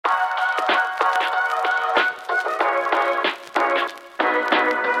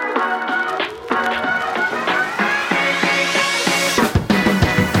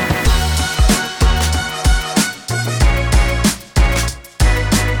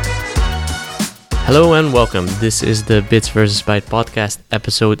Hello and welcome. This is the Bits vs. Byte podcast,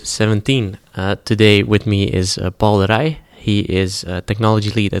 episode 17. Today with me is Paul de Rij. He is technology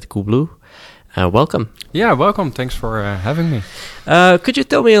lead at Coolblue. Welcome. Yeah, welcome. Thanks for having me. Could you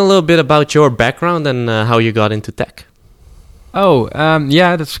tell me a little bit about your background and how you got into tech?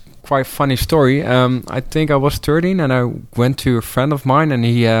 Yeah, that's quite a funny story. I think I was 13 and I went to a friend of mine and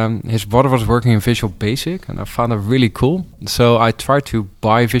his brother was working in Visual Basic and I found it really cool. So I tried to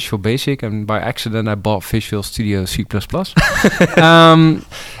buy Visual Basic and by accident I bought Visual Studio C++.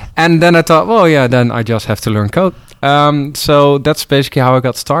 And then I thought, then I just have to learn code. So that's basically how I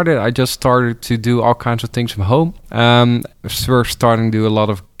got started. I just started to do all kinds of things from home. We're starting to do a lot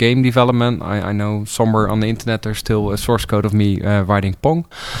of game development. I know somewhere on the internet there's still a source code of me writing Pong.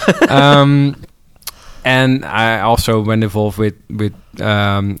 And I also went involved with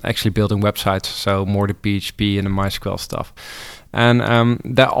actually building websites, so more the PHP and the MySQL stuff. And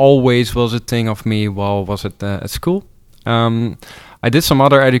that always was a thing of me while I was at school. I did some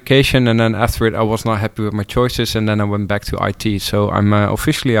other education, and then after it, I was not happy with my choices, and then I went back to IT. So I'm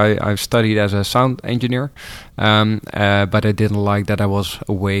officially I studied as a sound engineer, but I didn't like that I was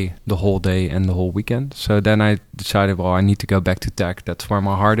away the whole day and the whole weekend. So then I decided, I need to go back to tech. That's where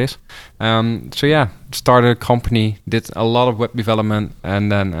my heart is. Started a company, did a lot of web development,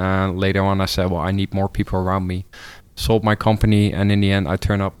 and then later on I said, I need more people around me. Sold my company, and in the end, I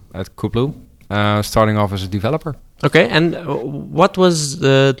turned up at Coolblue, starting off as a developer. Okay, and what was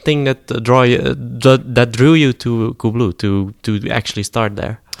the thing that drew you to Coolblue to actually start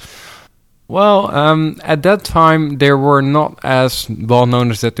there? Well, at that time, they were not as well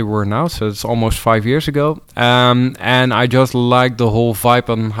known as that they were now. So it's almost 5 years ago. And I just liked the whole vibe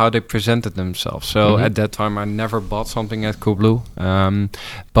on how they presented themselves. So at that time, I never bought something at Coolblue.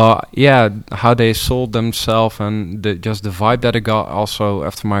 But yeah, how they sold themselves and the vibe that I got also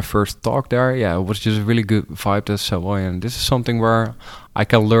after my first talk there. Yeah, it was just a really good vibe that said, this is something where I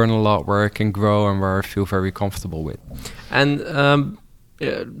can learn a lot, where I can grow and where I feel very comfortable with. And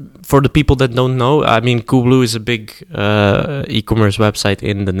for the people that don't know, I mean, Coolblue is a big e-commerce website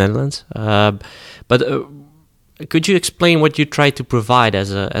in the Netherlands. But could you explain what you try to provide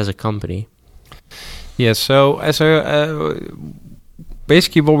as a company? Yeah, so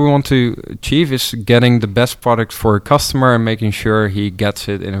basically what we want to achieve is getting the best product for a customer and making sure he gets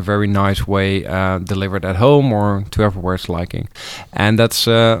it in a very nice way, delivered at home or to everywhere it's liking. And that's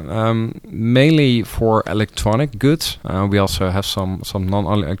mainly for electronic goods. We also have some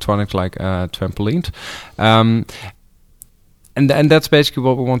non-electronic like trampolines. And that's basically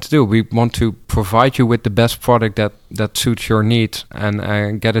what we want to do. We want to provide you with the best product that suits your needs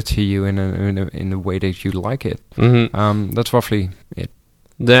and get it to you in a way that you like it. Mm-hmm. That's roughly it.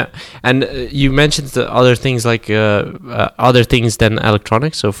 Yeah, and you mentioned the other things like other things than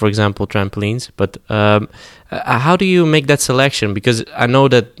electronics. So, for example, trampolines. But how do you make that selection? Because I know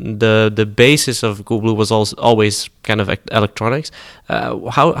that the basis of Coolblue was always kind of electronics.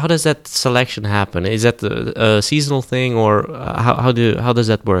 How does that selection happen? Is that a seasonal thing, or how does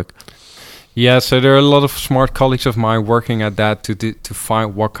that work? Yeah, so there are a lot of smart colleagues of mine working at that to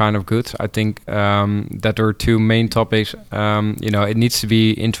find what kind of goods. I think that there are two main topics. It needs to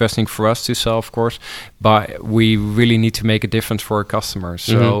be interesting for us to sell, of course, but we really need to make a difference for our customers.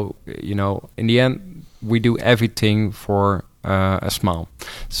 So, in the end, we do everything for a smile.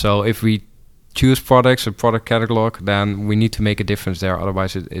 So if we choose products, a product catalog, then we need to make a difference there.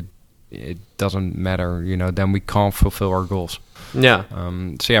 Otherwise, it doesn't matter. Then we can't fulfill our goals. Yeah.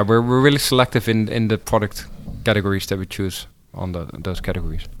 We're really selective in the product categories that we choose on those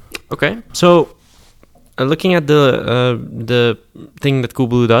categories. Okay. So, looking at the thing that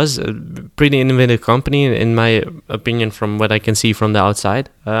Coolblue does, a pretty innovative company in my opinion, from what I can see from the outside.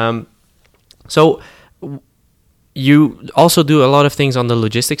 So, you also do a lot of things on the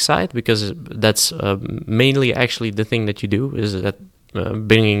logistics side, because that's mainly actually the thing that you do, is that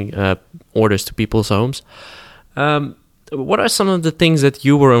bringing orders to people's homes. What are some of the things that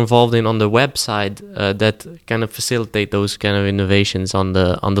you were involved in on the website that kind of facilitate those kind of innovations on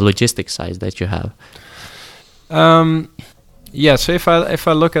the logistics side that you have? So if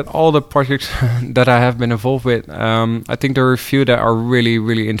I look at all the projects that I have been involved with, I think there are a few that are really,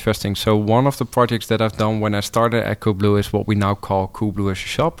 really interesting. So one of the projects that I've done when I started at Coolblue is what we now call Coolblue as a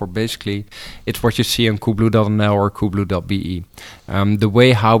shop, or basically it's what you see on Coolblue.nl or Coolblue.be. The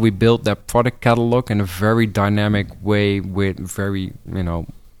way how we built that product catalog in a very dynamic way with very,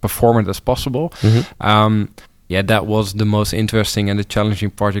 performant as possible. Mm-hmm. that was the most interesting and the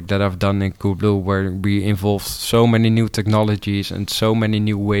challenging project that I've done in Coolblue, where we involved so many new technologies and so many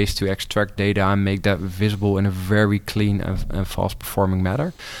new ways to extract data and make that visible in a very clean and fast performing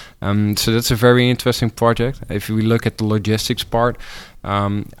manner. So that's a very interesting project. If we look at the logistics part,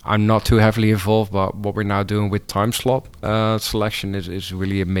 I'm not too heavily involved, but what we're now doing with time slot selection is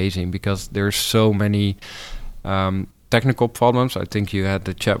really amazing, because there's so many technical problems. I think you had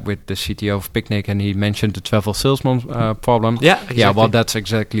the chat with the CTO of Picnic, and he mentioned the travel salesman problem. Yeah, exactly. Yeah, well, that's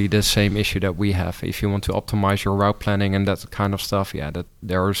exactly the same issue that we have. If you want to optimize your route planning and that kind of stuff, that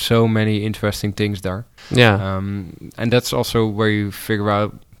there are so many interesting things there. Yeah. And that's also where you figure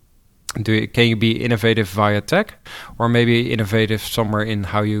out, can you be innovative via tech, or maybe innovative somewhere in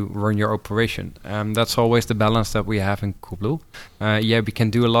how you run your operation? That's always the balance that we have in Coolblue. We can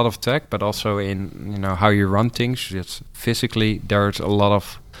do a lot of tech, but also in how you run things. Just physically, there's a lot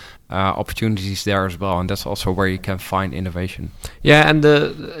of opportunities there as well, and that's also where you can find innovation. Yeah, and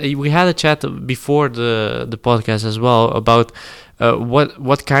we had a chat before the podcast as well about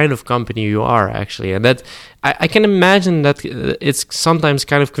what kind of company you are actually, and that I can imagine that it's sometimes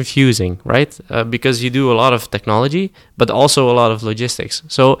kind of confusing, right? Because you do a lot of technology, but also a lot of logistics.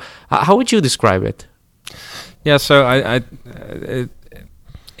 So how would you describe it? Yeah, so I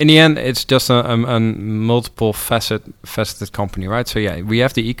in the end, it's just a multiple faceted company, right? So we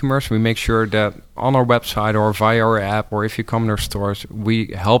have the e-commerce. We make sure that on our website or via our app, or if you come in our stores, we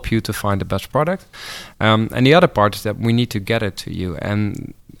help you to find the best product. And the other part is that we need to get it to you.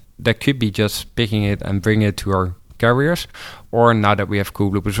 And that could be just picking it and bringing it to our carriers, or now that we have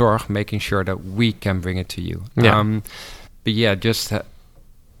Coolblue Bezorg, making sure that we can bring it to you. Just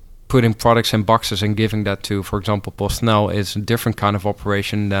putting products in boxes and giving that to, for example, PostNL is a different kind of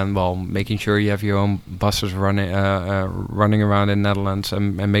operation than, making sure you have your own buses running around in the Netherlands,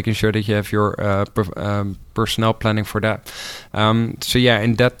 and making sure that you have your personnel planning for that.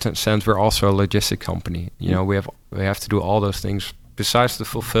 In that sense, we're also a logistic company. We have to do all those things besides the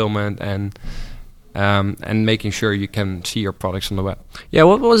fulfillment and making sure you can see your products on the web. Yeah,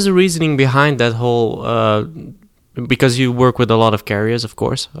 what was the reasoning behind that whole? Because you work with a lot of carriers, of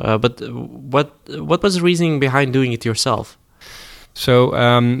course. But what was the reasoning behind doing it yourself? So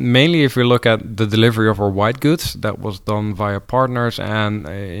mainly, if we look at the delivery of our white goods, that was done via partners, and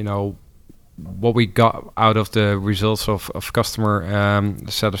what we got out of the results of customer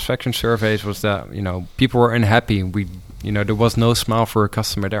satisfaction surveys was that people were unhappy. There was no smile for a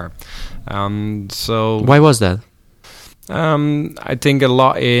customer there. So why was that? I think a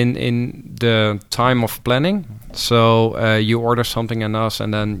lot in the time of planning. So you order something in us,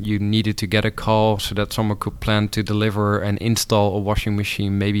 and then you needed to get a call so that someone could plan to deliver and install a washing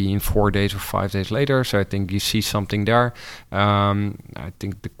machine maybe in 4 days or 5 days later. So I think you see something there. I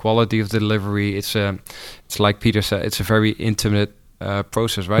think the quality of the delivery, it's like Peter said, it's a very intimate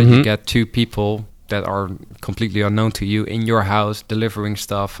process, right? Mm-hmm. You get two people that are completely unknown to you in your house delivering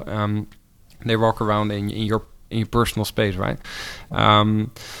stuff. They walk around in your personal space, right?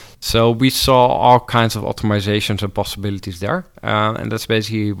 So we saw all kinds of optimizations and possibilities there. And that's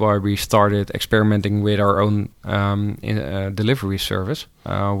basically why we started experimenting with our own delivery service,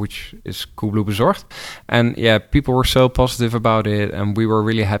 which is Coolblue Bezorg. And people were so positive about it, and we were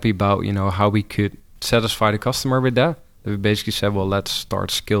really happy about, how we could satisfy the customer with that. We basically said, well, let's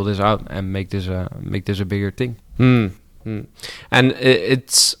start scale this out and make this a bigger thing. And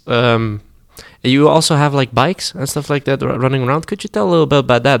it's you also have like bikes and stuff like that running around. Could you tell a little bit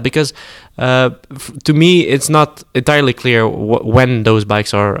about that? Because to me, it's not entirely clear when those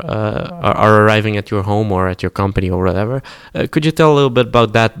bikes are arriving at your home or at your company or whatever. Could you tell a little bit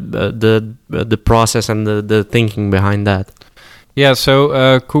about that, the process and the thinking behind that? Yeah, so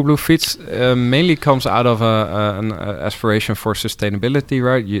Coolblue Fiets mainly comes out of an aspiration for sustainability,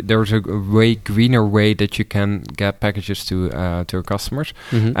 right? There's a way greener way that you can get packages to your customers,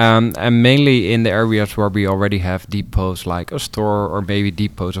 and mainly in the areas where we already have depots, like a store or maybe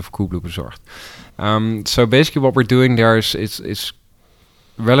depots of Coolblue Bezorg. So basically, what we're doing there is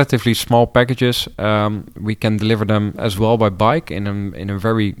relatively small packages. We can deliver them as well by bike in a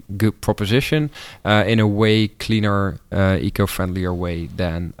very good proposition, in a way cleaner, eco-friendlier way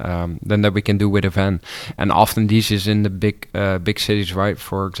than that we can do with a van. And often this is in the big cities, right?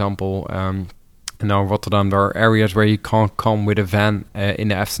 For example, in Rotterdam, there are areas where you can't come with a van in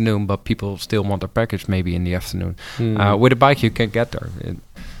the afternoon, but people still want their package maybe in the afternoon. With a bike, you can get there.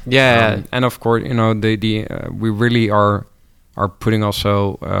 And of course, we really are putting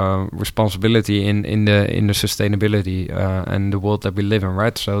also responsibility in the sustainability and the world that we live in,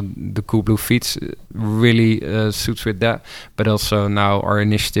 right? So the Coolblue Fiets really suits with that, but also now our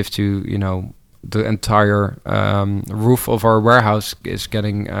initiative to the entire roof of our warehouse is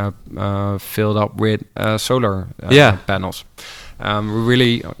getting filled up with solar panels.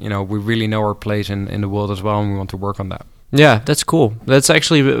 We really know our place in the world as well, and we want to work on that. Yeah, that's cool. That's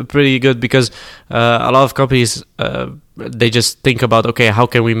actually pretty good because a lot of companies they just think about, okay, how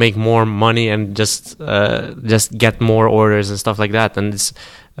can we make more money and just get more orders and stuff like that, and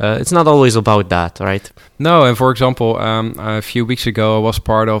it's not always about that, right? No, and for example, a few weeks ago, I was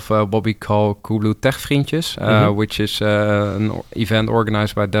part of what we call Coolblue Tech Vriendjes, which is an event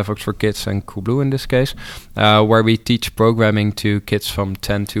organized by DevOps for Kids and Coolblue in this case, where we teach programming to kids from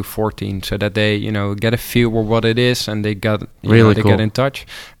 10 to 14, so that they, get a feel for what it is, and they get get in touch.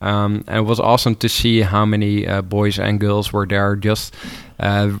 And it was awesome to see how many boys and girls were there just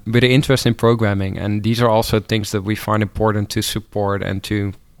with an interest in programming, and these are also things that we find important to support and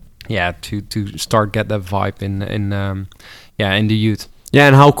to start get that vibe in the youth. Yeah,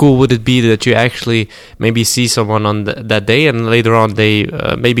 and how cool would it be that you actually maybe see someone on that day, and later on they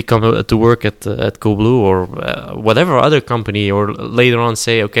maybe come to work at Coolblue or whatever other company, or later on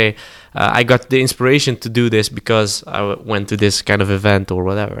say, okay, I got the inspiration to do this because I went to this kind of event or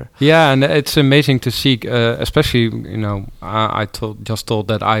whatever. Yeah, and it's amazing to see, especially, I just told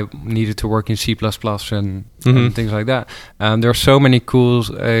that I needed to work in C++ and things like that. There are so many cool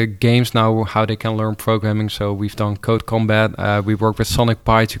games now, how they can learn programming. So we've done Code Combat. We work with Sonic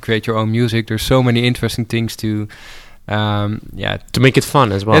Pi to create your own music. There's so many interesting things to make it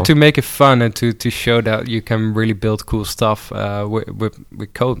fun as well. Yeah, to make it fun and to show that you can really build cool stuff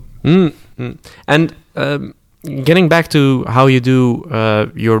with code. And getting back to how you do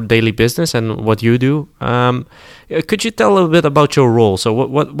your daily business and what you do, could you tell a bit about your role? So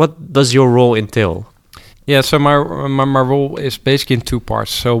what does your role entail? Yeah, so my role is basically in two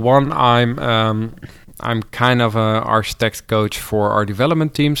parts. So one, I'm kind of an architect coach for our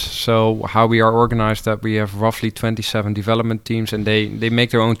development teams. So how we are organized, that we have roughly 27 development teams, and they make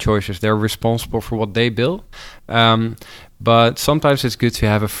their own choices. They're responsible for what they build. But sometimes it's good to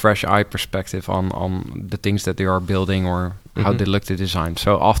have a fresh eye perspective on the things that they are building or how they look to design.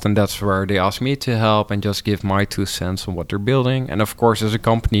 So often that's where they ask me to help and just give my 2 cents on what they're building. And of course, as a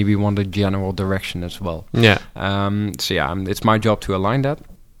company, we want a general direction as well. Yeah. It's my job to align that.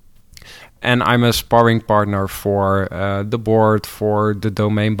 And I'm a sparring partner for the board, for the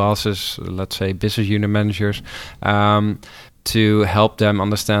domain bosses, let's say business unit managers, to help them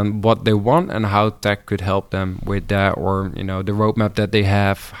understand what they want and how tech could help them with that, or the roadmap that they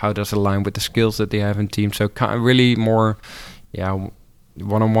have, how does it align with the skills that they have in team. So kind of really more,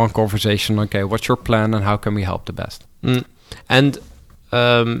 one-on-one conversation. Okay, what's your plan and how can we help the best? And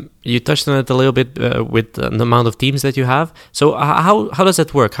you touched on it a little bit with the amount of teams that you have. So how does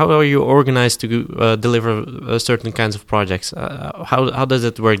that work? How are you organized to deliver certain kinds of projects? How does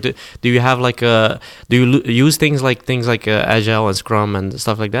it work? Do you have do you use things like Agile and Scrum and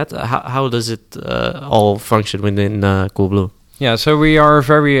stuff like that? How does it all function within Coolblue? Yeah, so we are a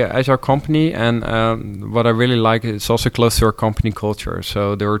very agile company, and what I really like is it's also close to our company culture.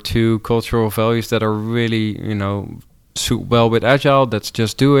 So there are 2 cultural values that are really, suit well with agile. That's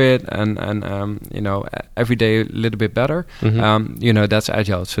just do it, and every day a little bit better. That's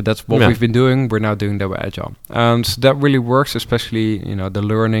agile. So that's what we've been doing. We're now doing that with agile. So that really works, especially the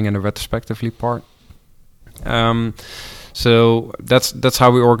learning and the retrospectively part. So that's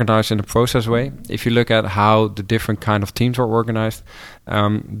how we organize in a process way. If you look at how the different kind of teams are organized,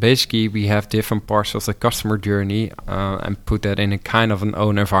 basically we have different parts of the customer journey and put that in a kind of an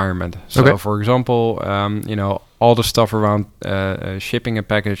own environment. So for example, all the stuff around shipping a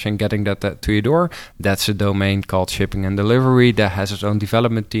package and getting that to your door, that's a domain called shipping and delivery that has its own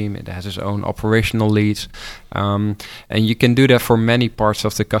development team. It has its own operational leads. And you can do that for many parts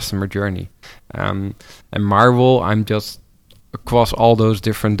of the customer journey. And my role, I'm just across all those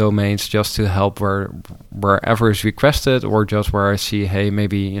different domains just to help wherever is requested, or just where I see, hey,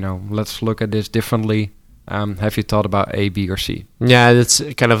 maybe, let's look at this differently. Have you thought about A, B, or C? Yeah, it's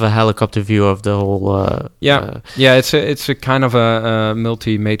kind of a helicopter view of the whole. It's a kind of a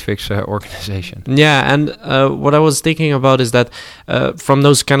multi-matrix organization. Yeah, and what I was thinking about is that from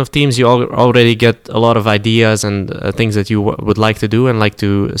those kind of teams, you already get a lot of ideas and things that you would like to do and like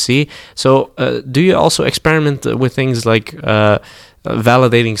to see. So, do you also experiment with things like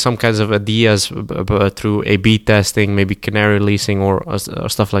validating some kinds of ideas through A/B testing, maybe canary leasing or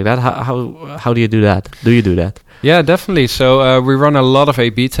stuff like that? How do you do that? Do you do that? Yeah, definitely. So we run a lot of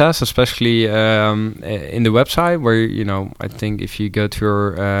A/B tests, especially in the website. Where I think if you go to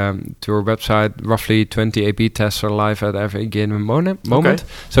our website, roughly 20 A/B tests are live at every given moment. Okay.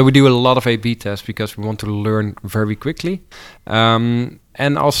 So we do a lot of A/B tests because we want to learn very quickly,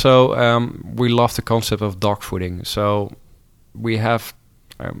 and also we love the concept of dogfooding. So we have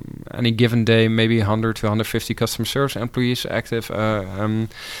any given day maybe 100 to 150 customer service employees active.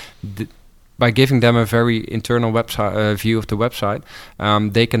 By giving them a very internal website view of the website,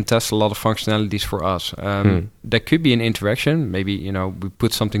 they can test a lot of functionalities for us. That could be an interaction. Maybe we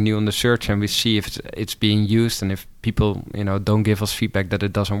put something new on the search and we see if it's being used, and if people don't give us feedback that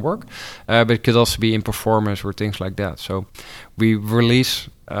it doesn't work. But it could also be in performance or things like that. So we release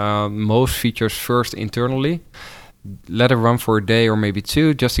most features first internally. Let it run for a day or maybe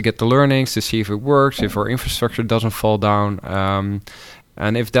two just to get the learnings, to see if it works, if our infrastructure doesn't fall down.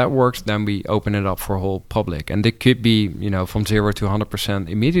 And if that works, then we open it up for whole public. And it could be, from 0 to 100%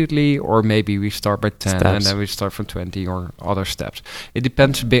 immediately, or maybe we start by 10 steps. And then we start from 20 or other steps. It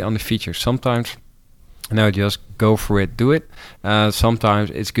depends a bit on the features. Sometimes, just go for it, do it.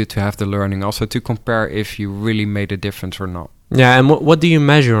 Sometimes it's good to have the learning also to compare if you really made a difference or not. Yeah, and what do you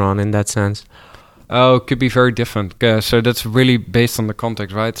measure on in that sense? Oh, it could be very different. So that's really based on the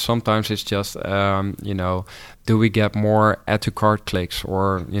context, right? Sometimes it's just, do we get more add to cart clicks,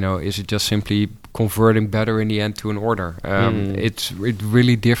 or is it just simply converting better in the end to an order? It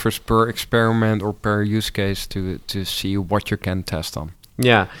really differs per experiment or per use case to see what you can test on.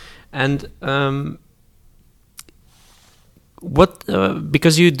 Yeah, and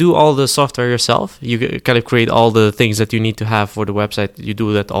because you do all the software yourself, you kind of create all the things that you need to have for the website. You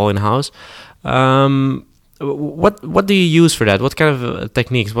do that all in house. What do you use for that? What kind of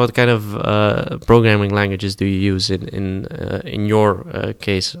techniques? What kind of programming languages do you use in your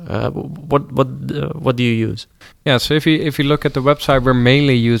case? What do you use? Yeah, so if you look at the website, we're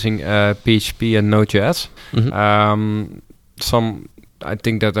mainly using PHP and Node.js. I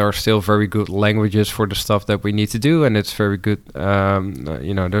think that there are still very good languages for the stuff that we need to do, and it's very good.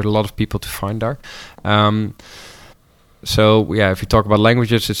 There's a lot of people to find there. So yeah, if you talk about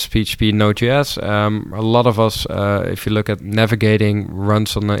languages, it's PHP, Node.js. A lot of us, if you look at navigating,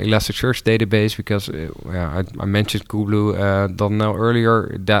 runs on the Elasticsearch database because I mentioned Coolblue .NL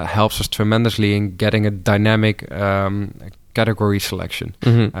earlier. That helps us tremendously in getting a dynamic category selection.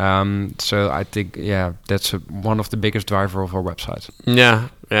 So I think that's one of the biggest driver of our website. Yeah,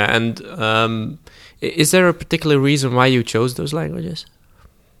 and is there a particular reason why you chose those languages?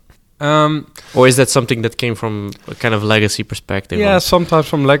 Or is that something that came from a kind of legacy perspective? Yeah, sometimes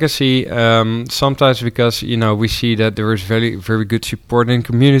from legacy, sometimes because we see that there is very, very good support in the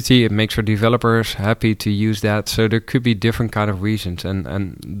community. It makes our developers happy to use that. So there could be different kind of reasons.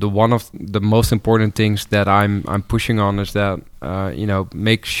 And one of the most important things that I'm pushing on is that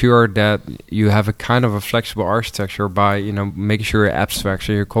make sure that you have a kind of a flexible architecture by making sure your abstracts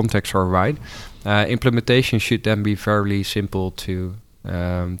and your contexts are right. Implementation should then be fairly simple to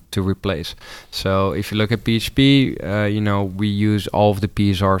replace. So if you look at PHP, we use all of the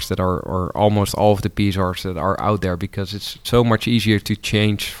PSRs that are, or almost all of the PSRs that are out there, because it's so much easier to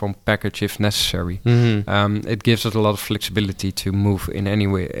change from package if necessary. It gives us a lot of flexibility to move in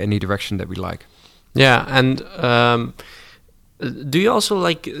any direction that we like. Yeah, and do you also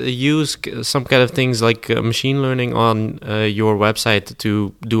use some kind of things like machine learning on your website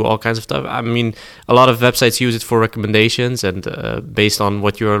to do all kinds of stuff? I mean, a lot of websites use it for recommendations, and based on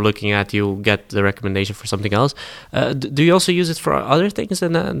what you're looking at, you'll get the recommendation for something else. Do you also use it for other things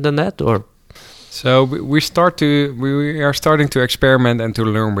than that, or? So we are starting to experiment and to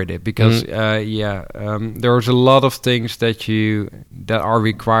learn with it, because there's a lot of things that are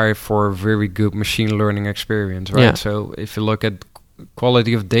required for a very good machine learning experience, right? Yeah. So if you look at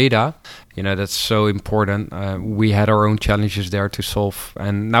quality of data, that's so important. We had our own challenges there to solve,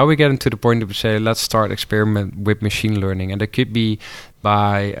 and now we get into the point that we say, let's start experiment with machine learning, and it could be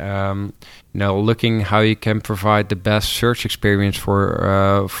by looking how you can provide the best search experience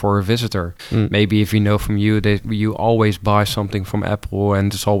for a visitor. Maybe if from you that you always buy something from Apple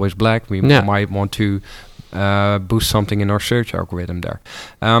and it's always black, we might want to boost something in our search algorithm there.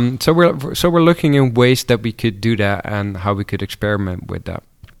 So we're looking in ways that we could do that and how we could experiment with that.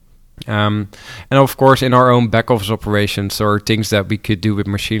 And of course, in our own back office operations, there are things that we could do with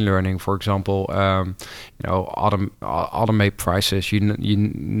machine learning. For example, automate prices.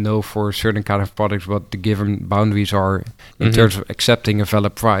 For a certain kind of products what the given boundaries are in terms of accepting a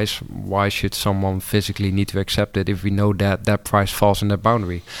valid price. Why should someone physically need to accept it if we know that that price falls in that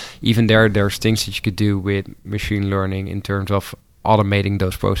boundary? Even there's things that you could do with machine learning in terms of automating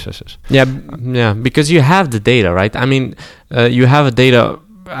those processes. Yeah, because you have the data, right? I mean, you have a data.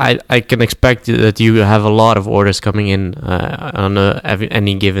 I can expect that you have a lot of orders coming in on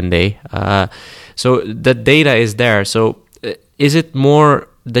any given day. So the data is there. So is it more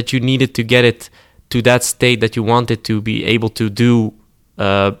that you needed to get it to that state that you wanted to be able to do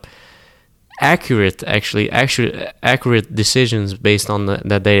accurate decisions based on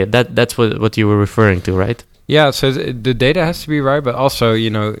that data? That's what you were referring to, right? Yeah, so the data has to be right, but also,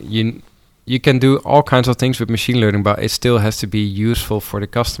 you can do all kinds of things with machine learning, but it still has to be useful for the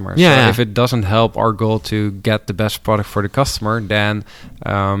customer. Yeah. So if it doesn't help our goal to get the best product for the customer, then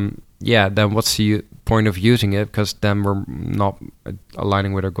then what's the point of using it? Because then we're not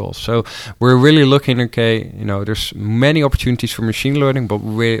aligning with our goals. So we're really looking, there's many opportunities for machine learning, but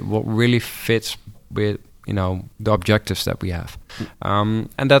what really fits with the objectives that we have,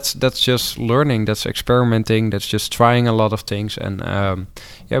 and that's just learning, that's experimenting, that's just trying a lot of things, and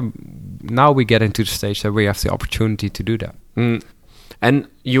now we get into the stage that we have the opportunity to do that. And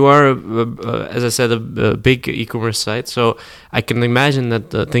you are, as I said, a big e-commerce site, so I can imagine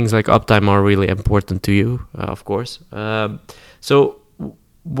that things like uptime are really important to you, of course. So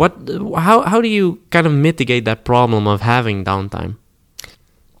how do you kind of mitigate that problem of having downtime?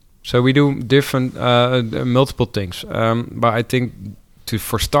 So we do different, multiple things. But I think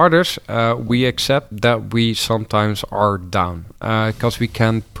for starters, we accept that we sometimes are down because we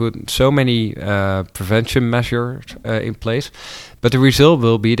can put so many prevention measures in place. But the result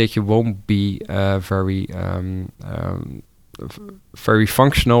will be that you won't be very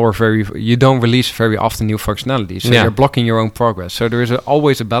functional, or you don't release very often new functionality. So you're blocking your own progress. So there is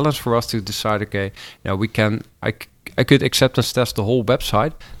always a balance for us to decide, I could acceptance test the whole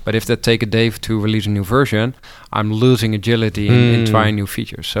website, but if that take a day to release a new version, I'm losing agility in trying new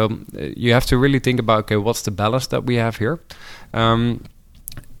features. So you have to really think about, what's the balance that we have here? And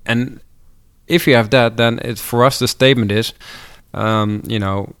if you have that, then for us, the statement is,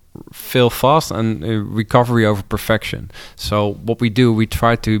 fail fast and recovery over perfection. So what we do, we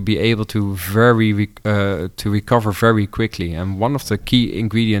try to be able to recover very quickly. And one of the key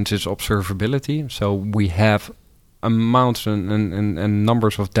ingredients is observability. So we have amounts and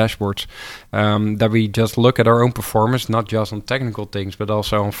numbers of dashboards that we just look at our own performance, not just on technical things, but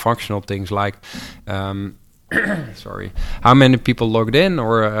also on functional things like how many people logged in,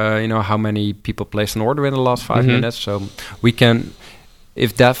 or how many people placed an order in the last 5 minutes. So we can,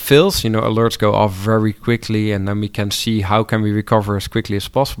 if that fails, alerts go off very quickly, and then we can see how can we recover as quickly as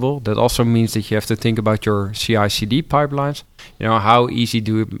possible. That also means that you have to think about your CI/CD pipelines. How easy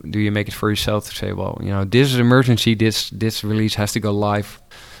do you make it for yourself to say, well, this is emergency, this release has to go live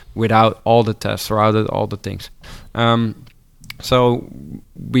without all the tests or all the things. So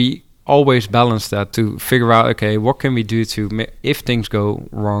we always balance that to figure out, what can we do if things go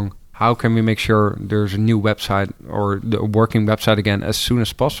wrong? How can we make sure there's a new website or the working website again as soon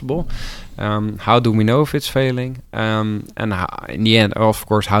as possible? How do we know if it's failing? And in the end, of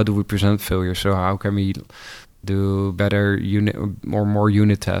course, how do we present failure? So how can we do better unit or more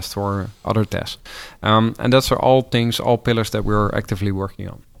unit tests or other tests? And that's all pillars that we're actively working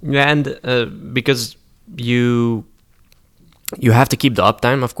on. Yeah, and because you have to keep the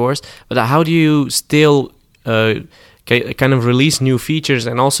uptime, of course, but how do you still kind of release new features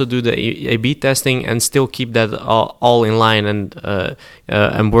and also do the A/B testing and still keep that all in line and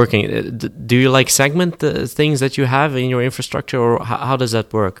working? Do you segment the things that you have in your infrastructure, or how does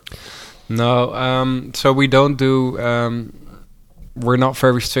that work? No, so we don't do. We're not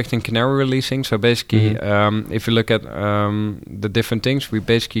very strict in canary releasing. So basically, if you look at the different things, we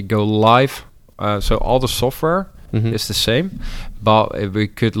basically go live. So all the software is the same, but we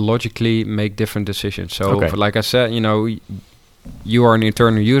could logically make different decisions. So like I said, you are an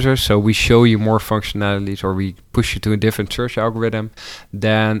internal user, so we show you more functionalities, or we push you to a different search algorithm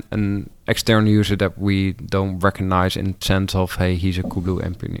than an external user that we don't recognize in sense of, hey, he's a Coolblue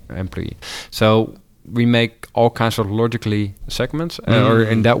employee. So we make all kinds of logically segments, or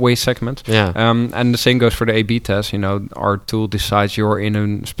in that way segments. Yeah. And the same goes for the A/B test. Our tool decides you're in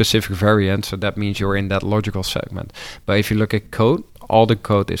a specific variant, so that means you're in that logical segment. But if you look at code, all the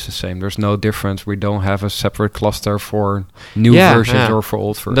code is the same. There's no difference. We don't have a separate cluster for new versions or for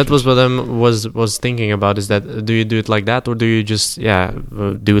old versions. That was what I was thinking about. Is that, do you do it like that, or do you just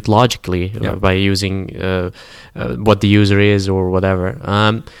do it logically by using what the user is or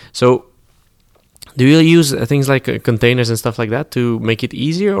whatever? So do you use things like containers and stuff like that to make it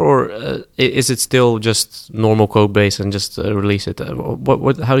easier, or is it still just normal code base and just release it?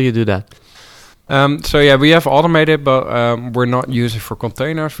 How do you do that? We have automated, but we're not using for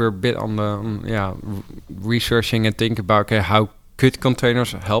containers. We're a bit on the researching and think about how could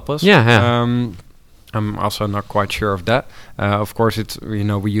containers help us? Yeah. I'm also not quite sure of that. Of course, it's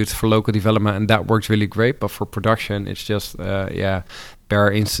we use it for local development, and that works really great. But for production, it's just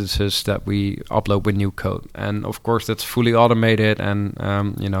bare instances that we upload with new code, and of course that's fully automated. And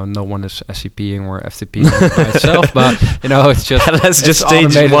no one is SCPing or FTPing by itself, but it's just let's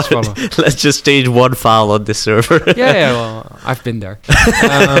just change one file on this server. yeah. Well, I've been there.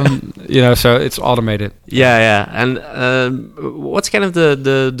 So it's automated. Yeah. And what's kind of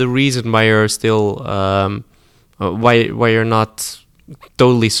the reason why you're still why you're not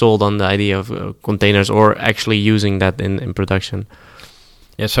totally sold on the idea of containers or actually using that in production?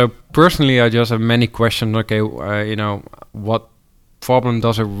 Yeah, so personally, I just have many questions. Okay, what problem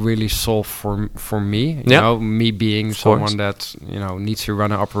does it really solve for me? Me being someone that needs to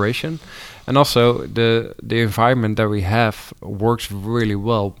run an operation, and also the environment that we have works really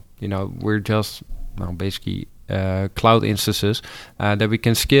well. We're just basically cloud instances that we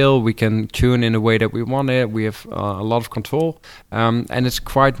can scale, we can tune in the way that we want it. We have a lot of control, and it's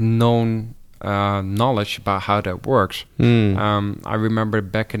quite known knowledge about how that works. I remember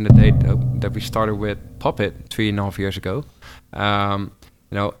back in the day that we started with Puppet 3.5 years ago.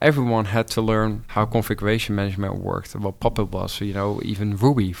 Everyone had to learn how configuration management worked, what Puppet was. Even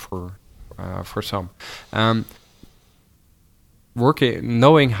Ruby for some.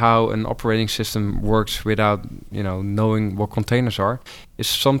 Knowing how an operating system works without knowing what containers are is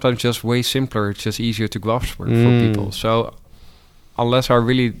sometimes just way simpler. It's just easier to grasp for people. So unless I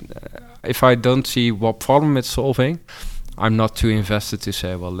really if I don't see what problem it's solving, I'm not too invested to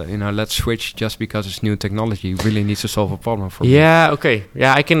say, well, let's switch just because it's new technology. It really needs to solve a problem for me. Yeah, okay.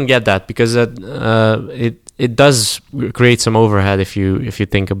 Yeah, I can get that because it does create some overhead if you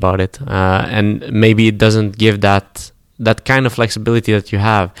think about it, and maybe it doesn't give that kind of flexibility that you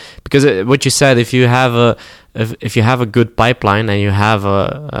have. Because what you said, if you have a good pipeline and you have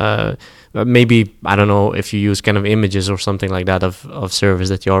maybe, I don't know if you use kind of images or something like that of servers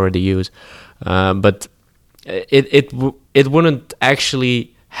that you already use, but it wouldn't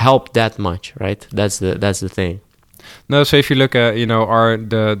actually help that much, right? That's the thing. No, so if you look at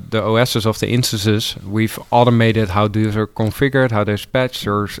the OSs of the instances, we've automated how these are configured, how they're patched.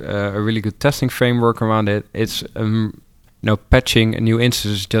 There's a really good testing framework around it. It's patching a new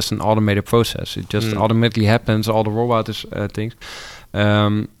instance is just an automated process. It just automatically happens. All the rollout is things.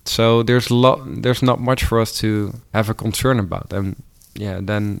 So there's not much for us to have a concern about. And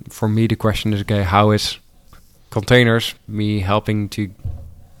then for me the question is, okay, how is containers me helping to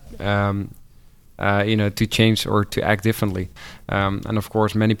to change or to act differently? And of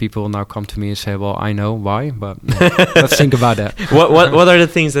course many people now come to me and say, well, I know why, but let's think about that. What are the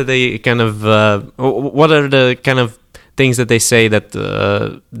things that they kind of what are the kind of things that they say that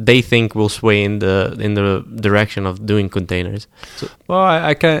they think will sway in the direction of doing containers? So, well,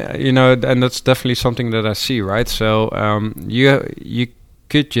 I can, and that's definitely something that I see, right? So you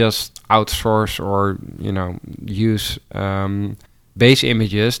could just outsource or use base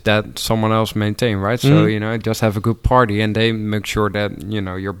images that someone else maintain, right? So just have a good party and they make sure that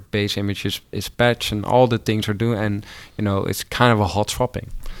your base image is patched and all the things are doing, and it's kind of a hot swapping.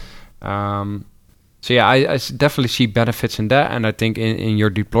 So I definitely see benefits in that, and I think in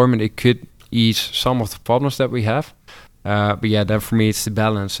your deployment it could ease some of the problems that we have. But then for me it's the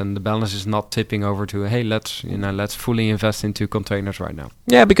balance, and the balance is not tipping over to, hey, let's fully invest into containers right now.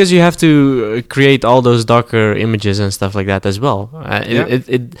 Yeah, because you have to create all those Docker images and stuff like that as well.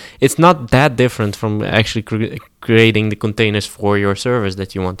 It's not that different from actually creating the containers for your servers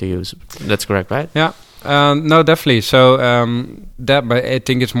that you want to use. That's correct, right? Yeah. No, definitely. So but I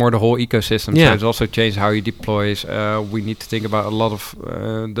think it's more the whole ecosystem. Yeah. So it's also changed how you deploy. We need to think about a lot of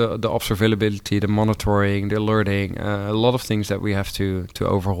the observability, the monitoring, the alerting, a lot of things that we have to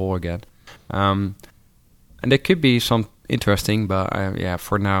overhaul again. And there could be some interesting, but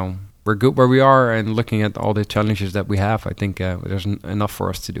for now we're good where we are, and looking at all the challenges that we have, I think there's enough for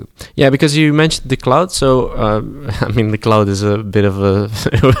us to do. Yeah, because you mentioned the cloud. So, the cloud is a bit of a...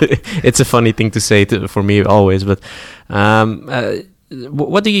 it's a funny thing to say for me always, but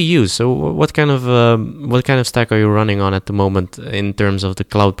what do you use? So what kind of stack are you running on at the moment in terms of the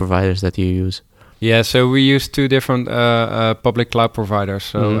cloud providers that you use? Yeah, so we use two different public cloud providers.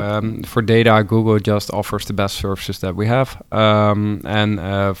 So for data, Google just offers the best services that we have,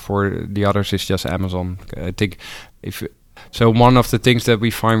 and for the others, it's just Amazon. I think so one of the things that we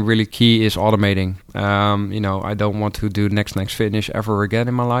find really key is automating. I don't want to do next finish ever again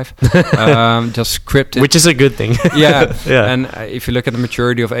in my life. Just script it, which is a good thing. Yeah. And if you look at the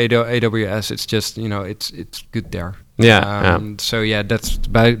maturity of AWS, it's just it's good there. So yeah, that's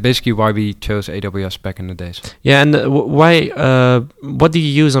basically why we chose AWS back in the days. Yeah, and why? What do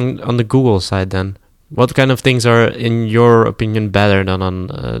you use on the Google side then? What kind of things are, in your opinion, better than on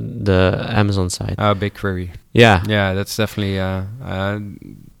the Amazon side? BigQuery. Yeah, that's definitely. I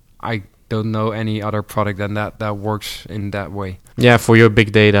don't know any other product than that works in that way. Yeah, for your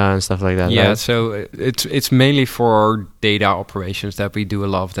big data and stuff like that. Yeah, right? so it's mainly for data operations that we do a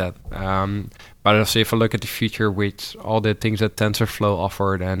lot of that. But also, if I look at the future with all the things that TensorFlow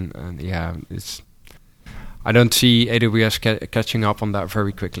offered, and I don't see AWS catching up on that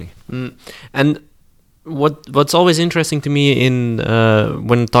very quickly. And what's always interesting to me in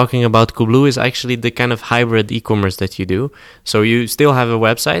when talking about Coolblue is actually the kind of hybrid e-commerce that you do. So you still have a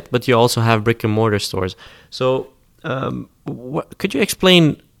website, but you also have brick and mortar stores. So could you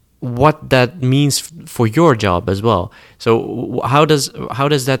explain what that means for your job as well? So how does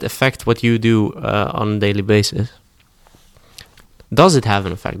that affect what you do on a daily basis? Does it have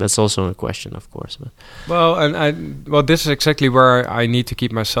an effect? That's also a question, of course. But. Well, this is exactly where I need to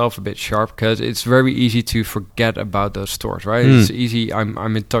keep myself a bit sharp, because it's very easy to forget about those stores, right? It's easy.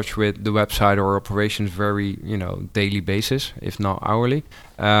 I'm in touch with the website or operations very daily basis, if not hourly.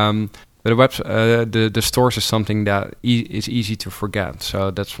 But the stores is something that is easy to forget.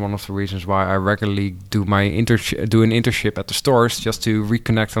 So that's one of the reasons why I regularly do an internship at the stores, just to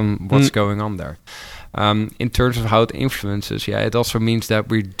reconnect on what's going on there. In terms of how it influences, it also means that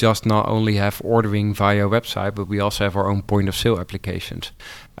we just not only have ordering via website, but we also have our own point of sale applications.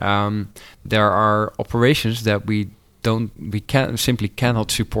 There are operations that we cannot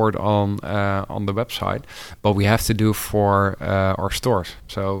support on the website, but we have to do for our stores.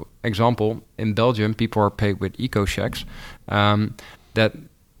 So, example, in Belgium, people are paid with eco checks. What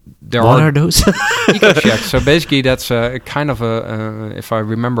are those? Eco checks. So basically, that's a kind of if I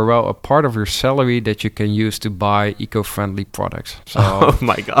remember well, a part of your salary that you can use to buy eco-friendly products. So, oh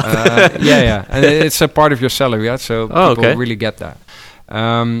my god! And it's a part of your salary, right? So people really get that.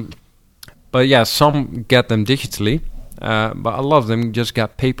 But yeah, some get them digitally, but a lot of them just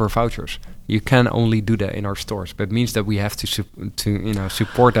get paper vouchers. You can only do that in our stores, but it means that we have to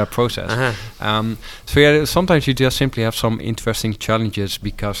support that process. Sometimes you just simply have some interesting challenges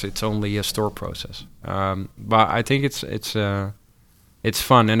because it's only a store process. But I think it's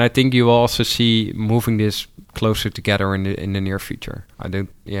fun, and I think you will also see moving this closer together in the near future. I think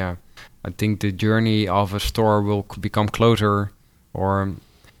the journey of a store will become closer, or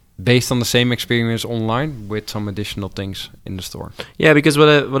based on the same experience online with some additional things in the store. Yeah, because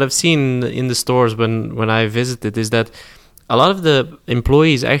what I've seen in the stores when I visited is that a lot of the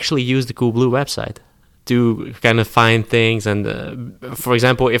employees actually use the Coolblue website to kind of find things. And for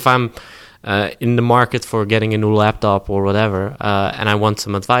example, if I'm in the market for getting a new laptop or whatever, and I want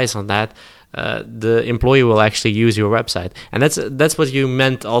some advice on that, the employee will actually use your website. And that's what you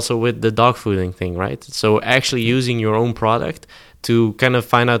meant also with the dog fooding thing, right? So actually using your own product to kind of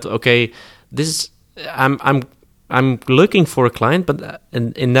find out, okay, I'm looking for a client, but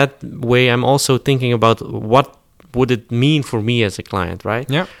in that way, I'm also thinking about what would it mean for me as a client, right?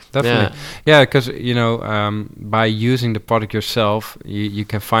 Yeah, definitely. Yeah, because by using the product yourself, you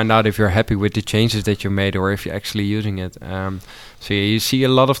can find out if you're happy with the changes that you made or if you're actually using it. So you see a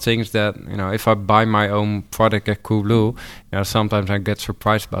lot of things that, if I buy my own product at Coolblue, sometimes I get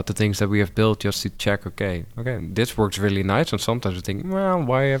surprised about the things that we have built just to check, okay, this works really nice. And sometimes I think, well,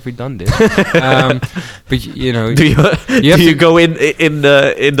 why have we done this? But do you go in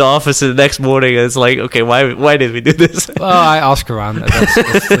the office the next morning and it's like, okay, why did we do this? Well, I ask around. That's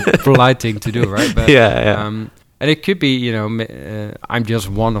the polite thing to do, right? But, and it could be, I'm just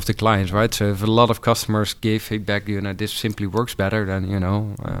one of the clients, right? So if a lot of customers give feedback, this simply works better, then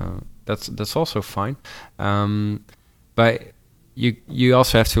that's also fine. But you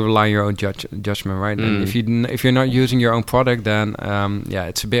also have to rely on your own judgment, right? And if you're not using your own product, then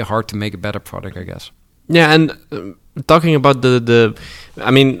it's a bit hard to make a better product, I guess. Yeah, and talking about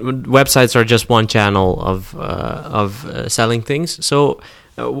websites are just one channel of selling things. So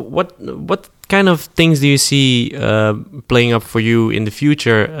what kind of things do you see playing up for you in the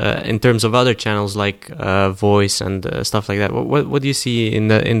future in terms of other channels like voice and stuff like that? What do you see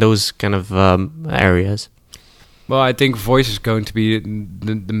in those kind of areas? Well, I think voice is going to be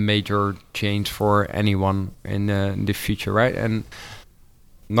the major change for anyone in the future, right? And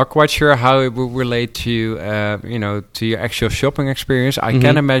not quite sure how it will relate to to your actual shopping experience. I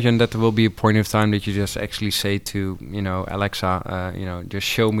can imagine that there will be a point of time that you just actually say to Alexa, just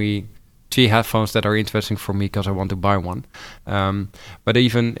show me see headphones that are interesting for me because I want to buy one. But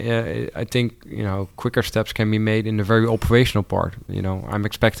even I think quicker steps can be made in the very operational part. I'm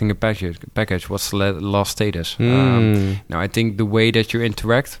expecting a package. What's the last status? I think the way that you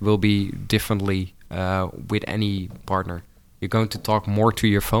interact will be differently with any partner. You're going to talk more to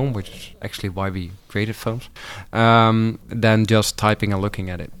your phone, which is actually why we created phones, than just typing and looking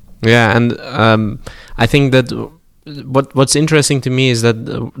at it. Yeah, and I think that what's interesting to me is that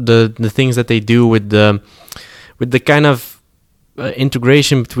the things that they do with the kind of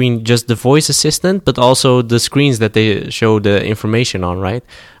integration between just the voice assistant, but also the screens that they show the information on, right?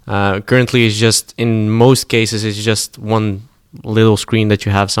 Currently, it's just, in most cases, it's just one little screen that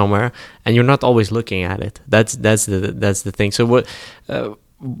you have somewhere, and you're not always looking at it. That's the thing. So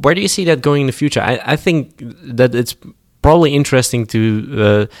where do you see that going in the future? I think that it's probably interesting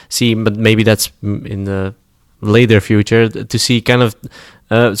to see, but maybe that's in the later future, to see kind of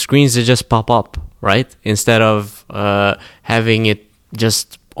screens that just pop up, right? Instead of having it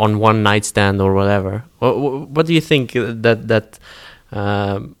just on one nightstand or whatever. What do you think that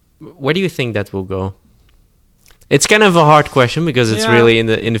where do you think that will go? It's kind of a hard question because it's really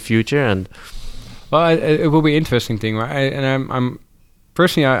in the future, and it will be an interesting thing, right? I'm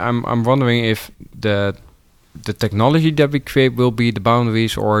personally I'm wondering if the technology that we create will be the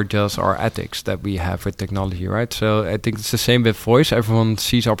boundaries or just our ethics that we have with technology, right? So I think it's the same with voice. Everyone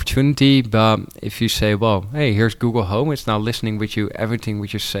sees opportunity, but if you say, well, hey, here's Google Home, it's now listening with you, everything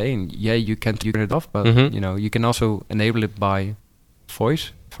which you say, and you can turn it off, but you can also enable it by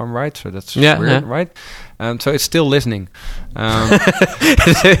voice, if I'm right. So that's weird, right? So it's still listening.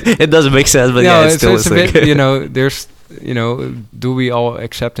 It doesn't make sense, but it's still listening. A bit, there's, do we all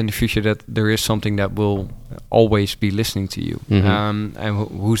accept in the future that there is something that will always be listening to you, and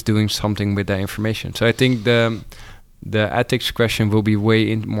who's doing something with that information? So I think the ethics question will be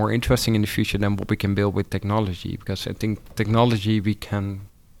way more interesting in the future than what we can build with technology, because I think technology we can't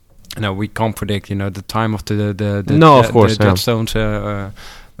predict. The time of the Jetstones,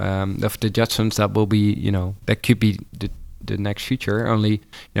 of the Jetsons, that will be that could be the next future. Only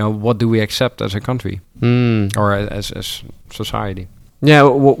what do we accept as a country or as society? Yeah,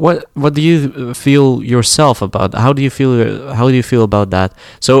 what do you feel yourself about? How do you feel about that?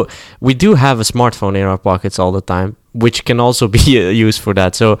 So we do have a smartphone in our pockets all the time, which can also be used for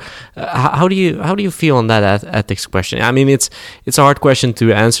that. So how do you feel on that ethics question? I mean, it's a hard question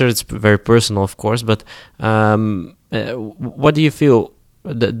to answer. It's very personal, of course, but what do you feel?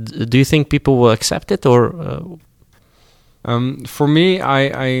 Do you think people will accept it, or? For me,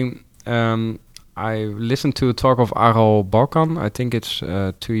 I listened to a talk of Aral Balkan. I think it's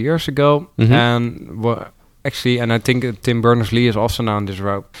 2 years ago, and and I think Tim Berners-Lee is also now on this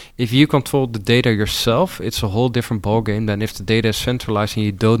route. If you control the data yourself, it's a whole different ballgame than if the data is centralized and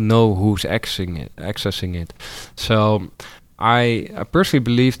you don't know who's accessing it. So I personally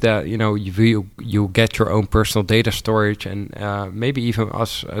believe that you get your own personal data storage, and maybe even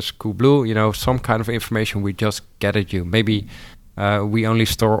us as Coolblue, some kind of information we just get at you. Maybe we only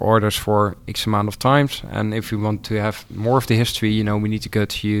store orders for X amount of times, and if we want to have more of the history, we need to go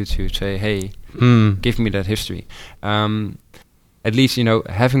to you to say, hey, give me that history. At least,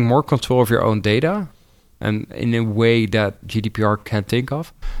 having more control of your own data, and in a way that GDPR can't think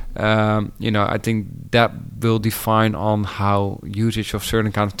of, I think that will define on how usage of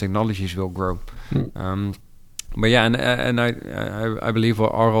certain kind of technologies will grow. But yeah, and I believe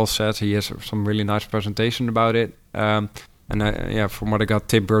what Aral said, he has some really nice presentation about it. And from what I got,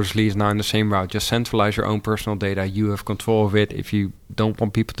 Tim Berners-Lee is now in the same route. Just centralize your own personal data. You have control of it. If you don't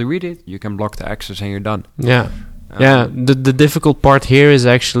want people to read it, you can block the access and you're done. Yeah. The difficult part here is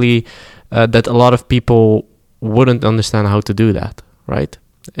actually that a lot of people wouldn't understand how to do that, right?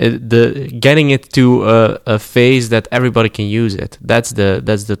 Getting it to a phase that everybody can use it. That's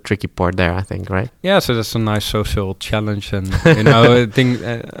the tricky part there, I think, right? Yeah, so that's a nice social challenge, and I think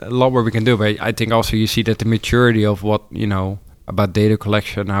a lot where we can do. But I think also you see that the maturity of what about data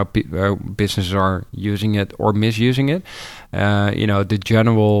collection, how businesses are using it or misusing it. The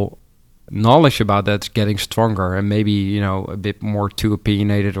general knowledge about that's getting stronger, and maybe a bit more too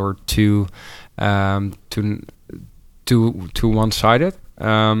opinionated or too one-sided.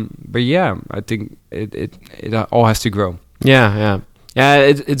 But yeah, I think it all has to grow. Yeah.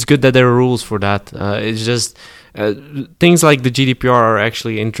 It's good that there are rules for that. It's just things like the GDPR are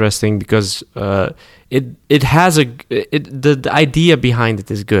actually interesting because it has the idea behind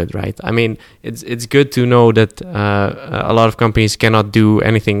it is good, right? I mean, it's good to know that a lot of companies cannot do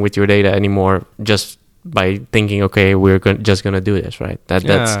anything with your data anymore just by thinking, okay, we're just gonna do this, right?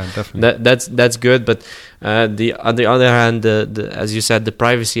 That's good. But on the other hand, the as you said, the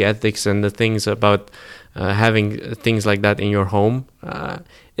privacy ethics and the things about having things like that in your home,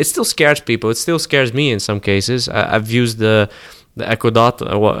 it still scares people. It still scares me in some cases. I've used the Echo Dot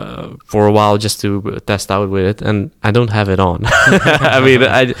for a while just to test out with it, and I don't have it on. I mean,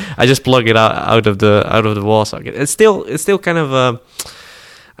 I just plug it out of the wall socket. It's still kind of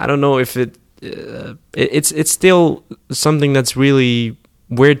I don't know if it's still something that's really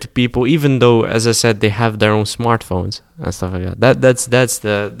weird to people, even though, as I said, they have their own smartphones and stuff like that. That's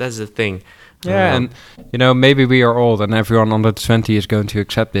the thing. Yeah, and maybe we are old, and everyone under 20 is going to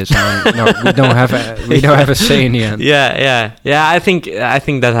accept this. And we don't have a say in the end. Yeah. I think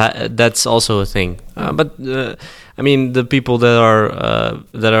that's also a thing. But I mean, the people that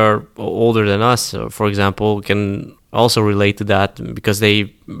are older than us, for example, can also relate to that because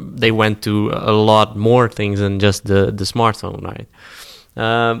they went to a lot more things than just the smartphone, right?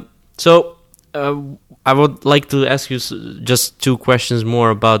 So I would like to ask you just 2 questions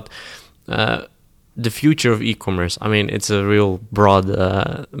more about the future of e-commerce. I mean, it's a real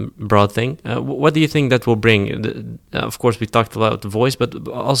broad thing. What do you think that will bring? Of course, we talked about the voice, but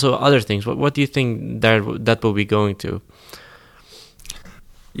also other things. What do you think that will be going to?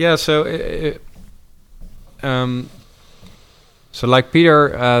 Yeah, so like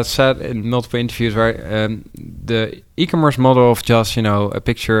Peter said in multiple interviews, right? The e-commerce model of just a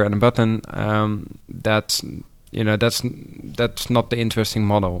picture and a button, that's not the interesting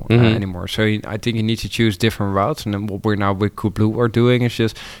model anymore. So I think you need to choose different routes, and then what we're now with Coolblue are doing is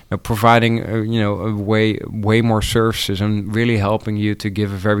just providing a way more services and really helping you to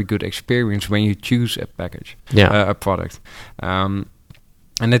give a very good experience when you choose a package, a product.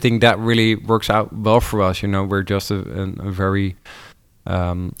 And I think that really works out well for us. We're just a very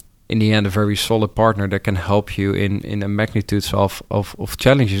in the end, a very solid partner that can help you in a magnitudes of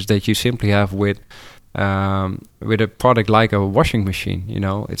challenges that you simply have with a product like a washing machine.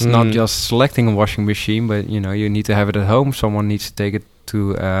 It's not just selecting a washing machine, but you need to have it at home. Someone needs to take it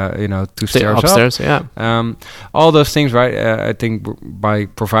to stairs upstairs up. All those things, right? I think by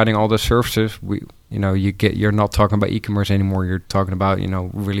providing all those services, you're not talking about e-commerce anymore. You're talking about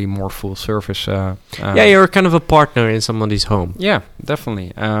really more full service. You're kind of a partner in somebody's home. Yeah,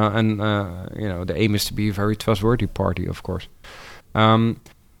 definitely. And the aim is to be a very trustworthy party, of course.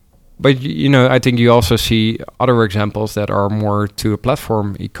 But I think you also see other examples that are more to a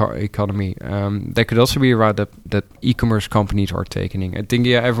platform economy. That could also be a route that e-commerce companies are taking. I think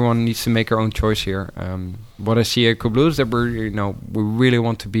everyone needs to make their own choice here. What I see at Coolblue is that we really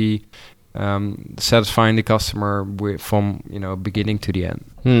want to be satisfying the customer from beginning to the end.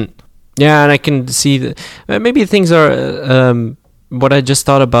 Yeah, and I can see that maybe things are. What I just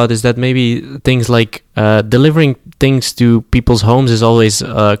thought about is that maybe things like delivering things to people's homes is always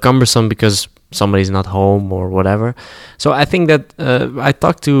cumbersome because somebody's not home or whatever. So I think that I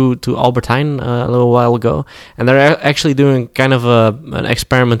talked to Albert Heijn a little while ago, and they're actually doing kind of an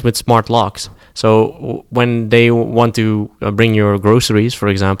experiment with smart locks. So when they want to bring your groceries, for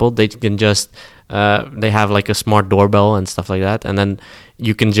example, they can just they have like a smart doorbell and stuff like that, and then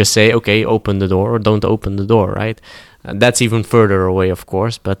you can just say, okay, open the door or don't open the door, right? That's even further away, of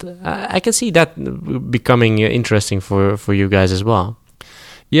course, but I can see that becoming interesting for you guys as well.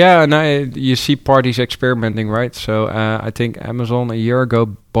 Yeah, and you see parties experimenting, right? So I think Amazon a year ago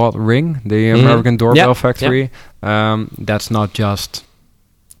bought Ring, the American doorbell factory. Yeah. That's not just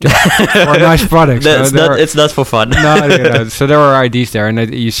for a nice product. It's not for fun. No. So there are ideas there,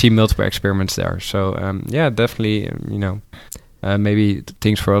 and you see multiple experiments there. So definitely, maybe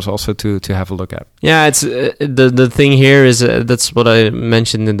things for us also to have a look at. Yeah, it's the thing here is that's what I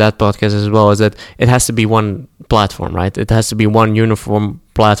mentioned in that podcast as well, is that it has to be one platform, right? It has to be one uniform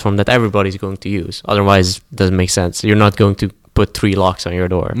platform that everybody's going to use. Otherwise, it doesn't make sense. You're not going to put 3 locks on your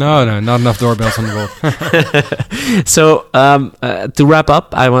door. No, not enough doorbells on the wall. So to wrap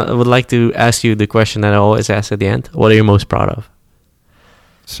up, I would like to ask you the question that I always ask at the end. What are you most proud of?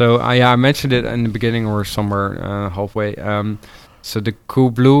 So I mentioned it in the beginning or somewhere halfway. So the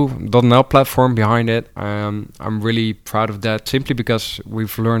Coolblue.nl platform behind it, I'm really proud of that simply because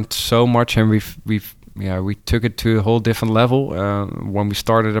we've learned so much and we took it to a whole different level. When we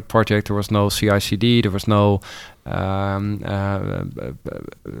started a project, there was no CI/CD, there was no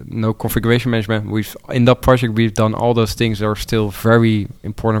configuration management. In that project, we've done all those things that are still very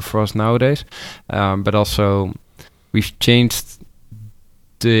important for us nowadays. But also, we've changed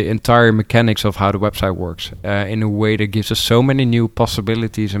the entire mechanics of how the website works in a way that gives us so many new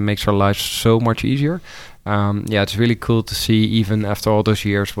possibilities and makes our lives so much easier. It's really cool to see, even after all those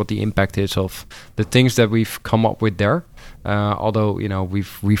years, what the impact is of the things that we've come up with there. Although,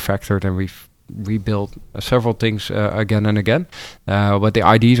 we've refactored and we've rebuilt several things again and again, but the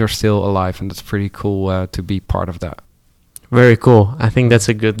ideas are still alive, and it's pretty cool to be part of that. Very cool. I think that's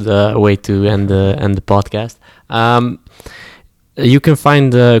a good way to end the podcast. You can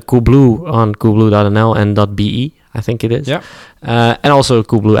find Coolblue on coolblue.nl and .be, I think it is. Yeah. And also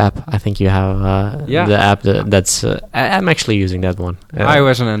Coolblue app. I think you have the app that's... I'm actually using that one.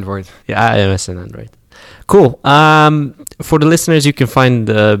 iOS and Android. Yeah, iOS and Android. Cool. For the listeners, you can find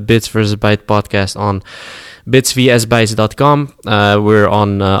the Bits vs. Bytes podcast on bitsvsbytes.com. We're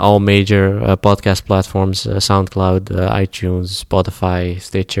on all major podcast platforms, SoundCloud, iTunes, Spotify,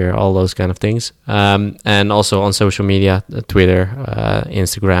 Stitcher, all those kind of things. And also on social media, Twitter,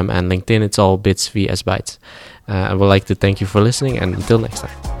 Instagram, and LinkedIn. It's all Bits vs. Bytes. I would like to thank you for listening, and until next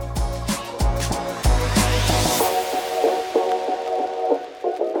time.